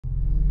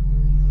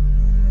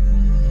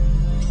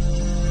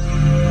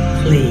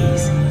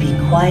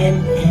quiet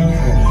and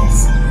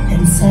courteous,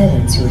 and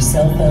silence your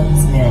cell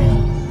phones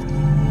now.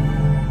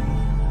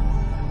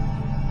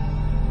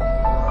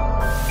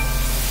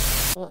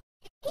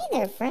 Hey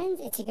there friends,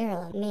 it's your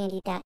girl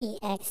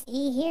Mandy.Exe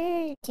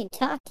here to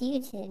talk to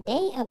you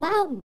today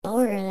about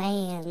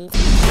Borderlands.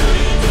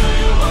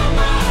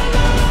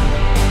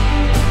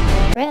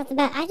 Right off the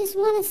bat, I just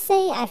want to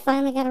say I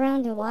finally got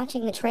around to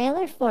watching the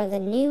trailer for the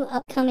new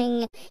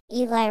upcoming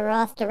Eli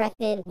Roth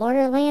directed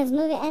Borderlands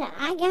movie, and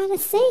I gotta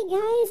say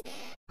guys,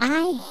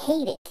 I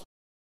hate it.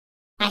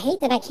 I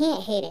hate that I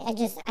can't hate it.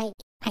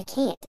 I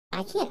can't.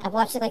 I've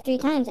watched it like 3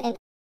 times and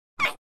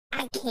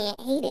I can't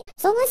hate it.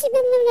 So unless you've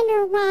been living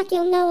under a rock,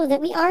 you'll know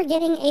that we are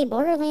getting a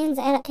Borderlands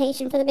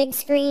adaptation for the big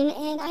screen.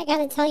 And I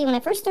gotta tell you, when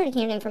I first started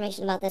hearing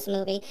information about this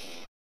movie,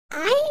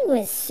 I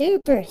was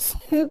super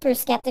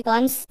skeptical.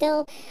 I'm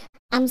still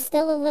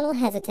a little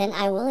hesitant,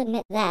 I will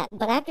admit that.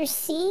 But after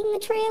seeing the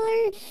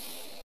trailer,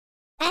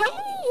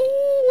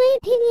 my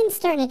opinion's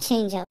starting to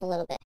change up a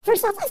little bit.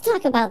 First off, let's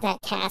talk about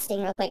that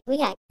casting real quick. We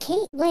got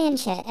Cate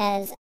Blanchett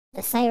as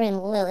the Siren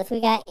Lilith.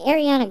 We got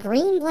Ariana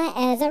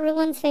Greenblatt as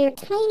everyone's favorite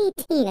Tiny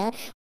Tina.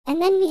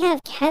 And then we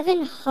have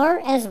Kevin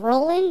Hart as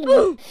Roland.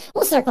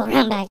 We'll circle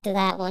around back to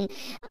that one.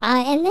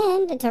 And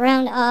then, to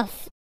round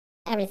off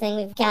everything,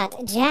 we've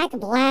got Jack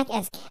Black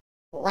as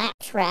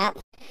Claptrap.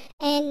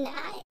 And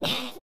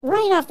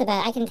right off the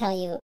bat, I can tell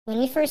you, when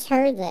we first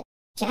heard that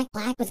Jack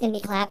Black was going to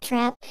be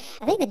Claptrap,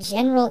 I think the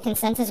general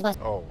consensus was,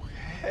 oh,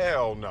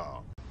 hell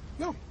no.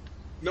 No.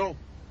 No.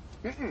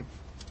 No.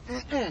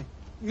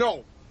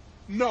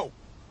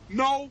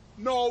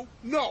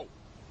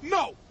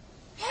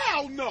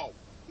 Hell no.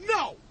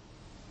 No.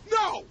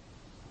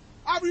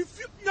 I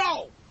refuse.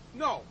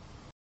 No.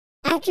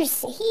 After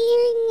seeing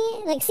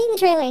the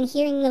trailer and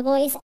hearing the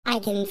voice, I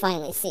can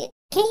finally see it.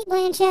 Cate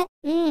Blanchett,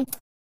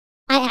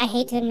 I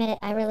hate to admit it,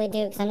 I really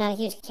do, because I'm not a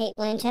huge Cate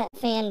Blanchett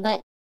fan,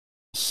 but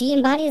she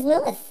embodies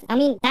Lilith. I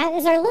mean, that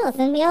is our Lilith.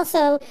 And we also,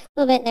 a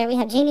little bit there, we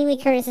have Jamie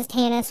Lee Curtis as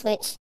Tannis,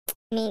 which,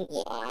 I mean,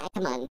 yeah,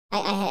 come on.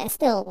 I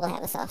still will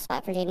have a soft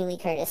spot for Jamie Lee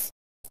Curtis,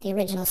 the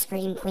original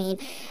Scream Queen.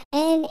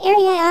 And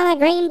Ariana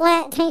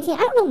Greenblatt, Tiny Tina. I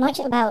don't know much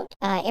about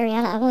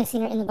Ariana. I've only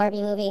seen her in the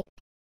Barbie movie.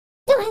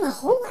 Don't have a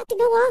whole lot to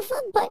go off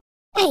of, but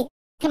hey,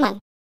 come on.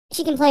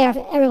 She can play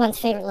everyone's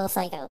favorite little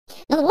psycho.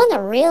 Now, the one that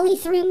really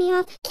threw me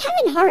off,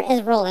 Kevin Hart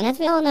as Roland. As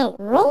we all know,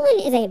 Roland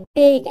is a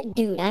big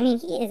dude. I mean,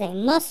 he is a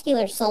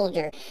muscular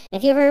soldier. And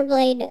if you've ever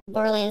played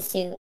Borderlands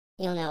 2,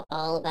 you'll know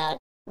all about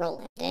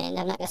Roland. And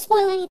I'm not going to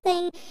spoil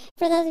anything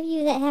for those of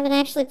you that haven't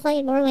actually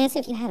played Borderlands 2.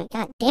 If you haven't,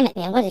 god damn it,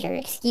 man, what is your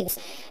excuse?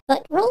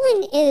 But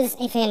Roland is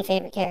a fan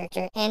favorite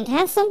character. And to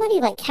have somebody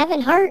like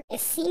Kevin Hart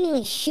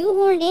seemingly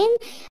shoehorned in,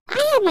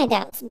 I have my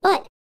doubts.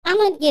 But I'm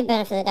going to give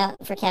benefit of the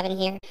doubt for Kevin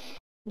here.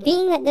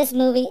 Being that this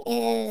movie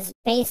is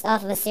based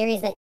off of a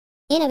series that,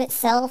 in of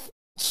itself,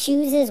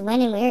 chooses when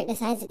and where it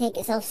decides to take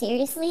itself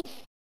seriously,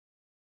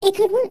 it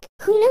could work.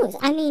 Who knows?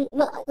 I mean,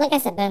 well, like I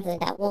said, benefit of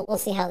the doubt. We'll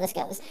see how this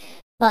goes.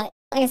 But,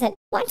 like I said,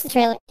 watch the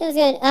trailer. It was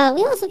good.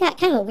 We also got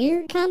kind of a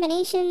weird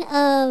combination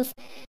of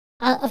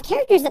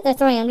characters that they're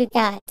throwing in. We've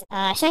got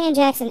Cheyenne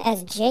Jackson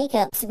as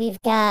Jacobs. We've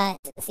got,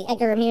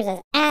 Edgar Ramirez as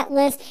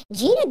Atlas.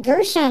 Gina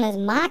Gershon as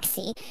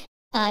Moxie.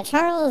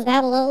 Charles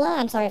Babalola,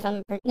 I'm sorry if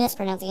I'm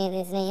mispronouncing any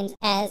of these names,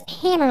 as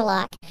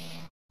Hammerlock.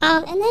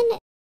 And then,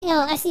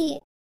 I see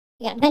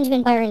we got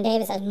Benjamin Byron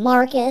Davis as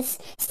Marcus,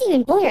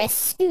 Stephen Boyer as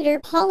Scooter,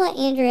 Paula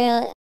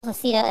Andrea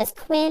Placido as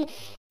Quinn,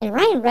 and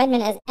Ryan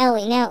Redmond as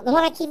Ellie. Now, the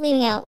one I keep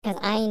leaving out, because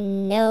I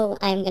know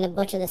I'm going to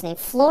butcher this name,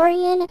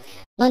 Florian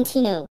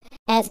Montino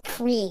as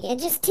Krieg. It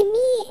just, to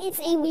me, it's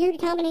a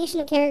weird combination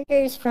of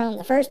characters from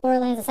the first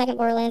Borderlands, the second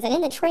Borderlands, and in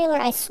the trailer,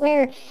 I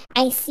swear,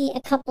 I see a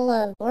couple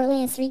of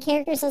Borderlands 3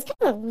 characters, so it's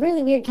kind of a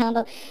really weird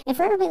combo. And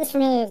for everybody that's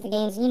familiar with the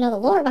games, the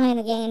lore behind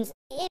the games,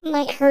 it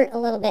might hurt a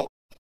little bit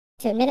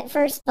to admit it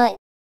first, but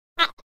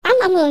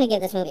I'm willing to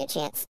give this movie a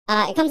chance.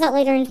 It comes out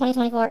later in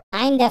 2024.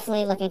 I'm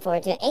definitely looking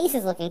forward to it. Ace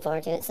is looking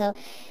forward to it. So,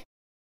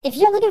 if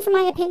you're looking for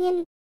my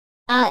opinion,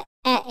 at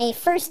a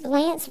first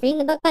glance, reading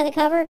the book by the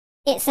cover,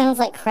 it sounds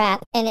like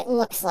crap, and it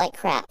looks like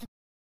crap.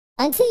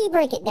 Until you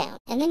break it down,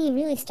 and then you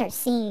really start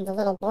seeing the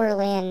little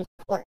Borderland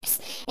quirks.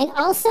 And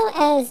also,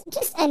 as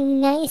just a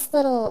nice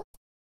little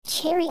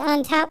cherry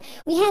on top,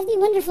 we have the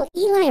wonderful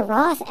Eli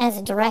Roth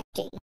as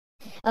directing.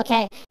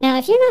 Okay, now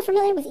if you're not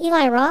familiar with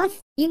Eli Roth,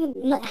 you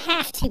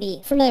have to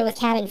be familiar with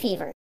Cabin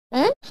Fever.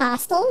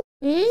 Hostel?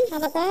 How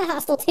about that?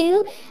 Hostel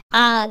 2.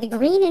 The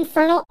Green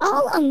Inferno.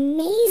 All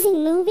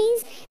amazing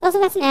movies. Also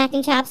got some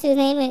acting chops to his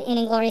name in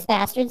Inglourious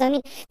Bastards. I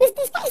mean, this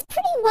guy's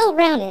pretty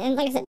well-rounded. And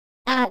like I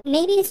said,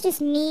 maybe it's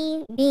just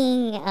me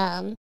being,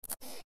 I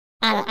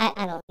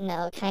don't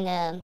know, kind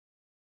of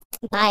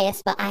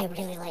biased, but I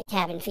really like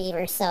Cabin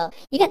Fever. So,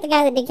 you got the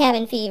guy that did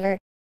Cabin Fever.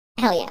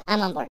 Hell yeah,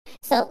 I'm on board.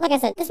 So, like I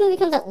said, this movie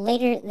comes out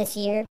later this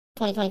year,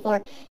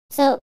 2024.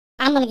 So,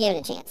 I'm going to give it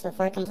a chance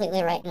before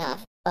completely writing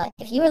off. But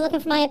if you were looking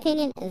for my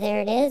opinion,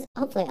 there it is.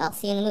 Hopefully I'll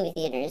see you in the movie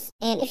theaters.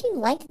 And if you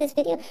liked this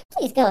video,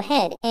 please go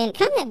ahead and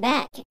comment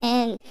back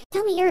and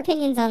tell me your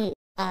opinions on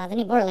the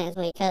new Borderlands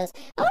movie, because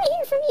I want to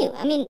hear from you.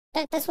 I mean,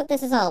 that's what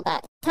this is all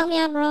about. Tell me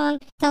I'm wrong.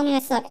 Tell me I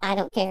suck. I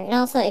don't care. And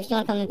also, if you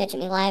want to come and bitch at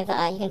me live,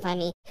 you can find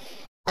me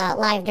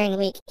live during the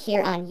week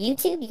here on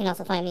YouTube. You can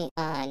also find me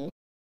on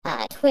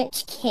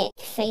Twitch, Kick,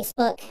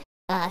 Facebook,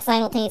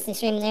 simultaneously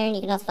streaming there, and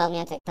you can also follow me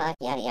on TikTok,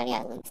 yada yada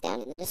yada, links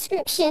down in the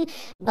description.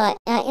 But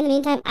in the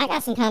meantime, I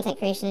got some content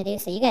creation to do,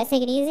 so you guys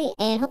take it easy,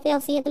 and hopefully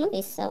I'll see you at the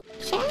movies. So,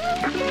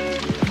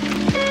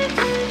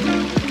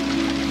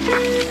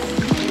 ciao!